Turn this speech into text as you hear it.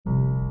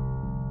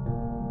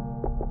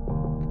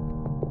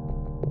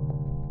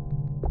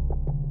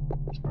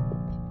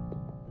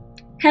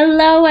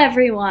Hello,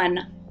 everyone.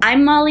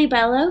 I'm Molly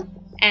Bello,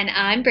 And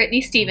I'm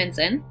Brittany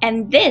Stevenson,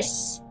 and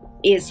this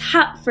is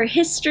Hot for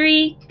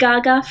History,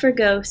 Gaga for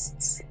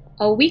Ghosts.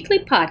 a weekly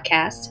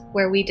podcast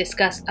where we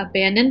discuss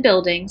abandoned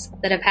buildings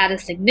that have had a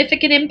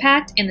significant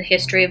impact in the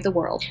history of the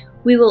world.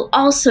 We will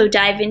also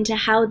dive into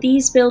how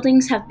these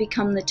buildings have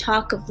become the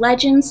talk of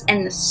legends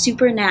and the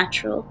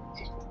supernatural.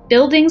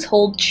 Buildings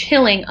hold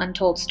chilling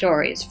untold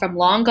stories from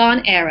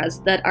long-gone eras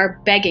that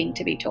are begging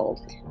to be told.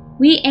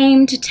 We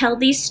aim to tell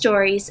these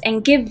stories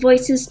and give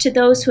voices to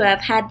those who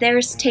have had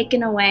theirs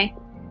taken away.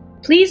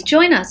 Please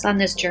join us on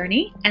this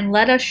journey and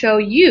let us show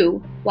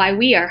you why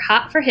we are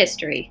hot for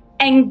history.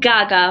 And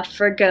Gaga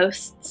for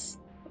Ghosts.